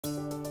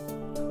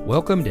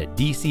Welcome to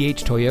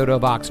DCH Toyota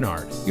of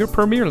Oxnard, your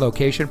premier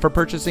location for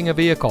purchasing a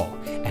vehicle.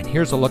 And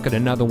here's a look at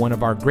another one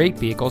of our great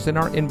vehicles in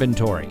our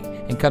inventory,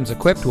 and comes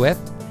equipped with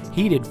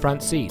heated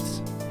front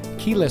seats,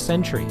 keyless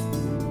entry,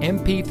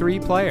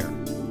 MP3 player,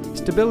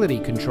 stability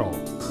control,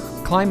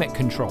 climate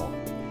control,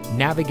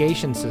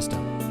 navigation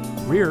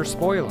system, rear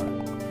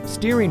spoiler,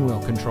 steering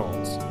wheel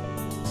controls,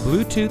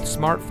 Bluetooth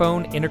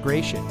smartphone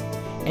integration,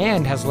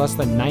 and has less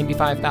than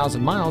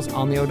 95,000 miles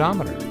on the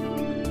odometer.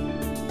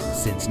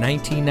 Since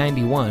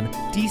 1991,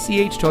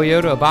 DCH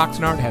Toyota of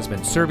Oxnard has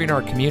been serving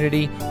our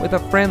community with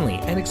a friendly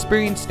and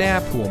experienced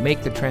staff who will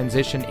make the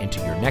transition into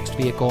your next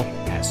vehicle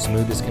as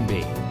smooth as can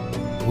be.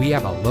 We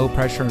have a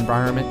low-pressure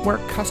environment where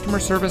customer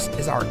service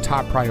is our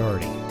top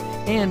priority,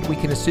 and we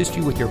can assist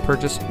you with your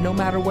purchase no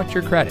matter what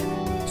your credit.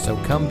 So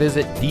come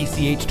visit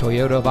DCH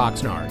Toyota of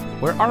Oxnard,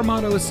 where our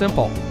motto is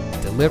simple: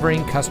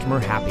 delivering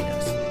customer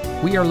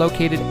happiness. We are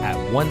located at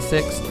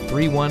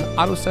 1631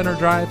 Auto Center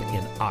Drive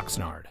in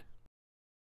Oxnard.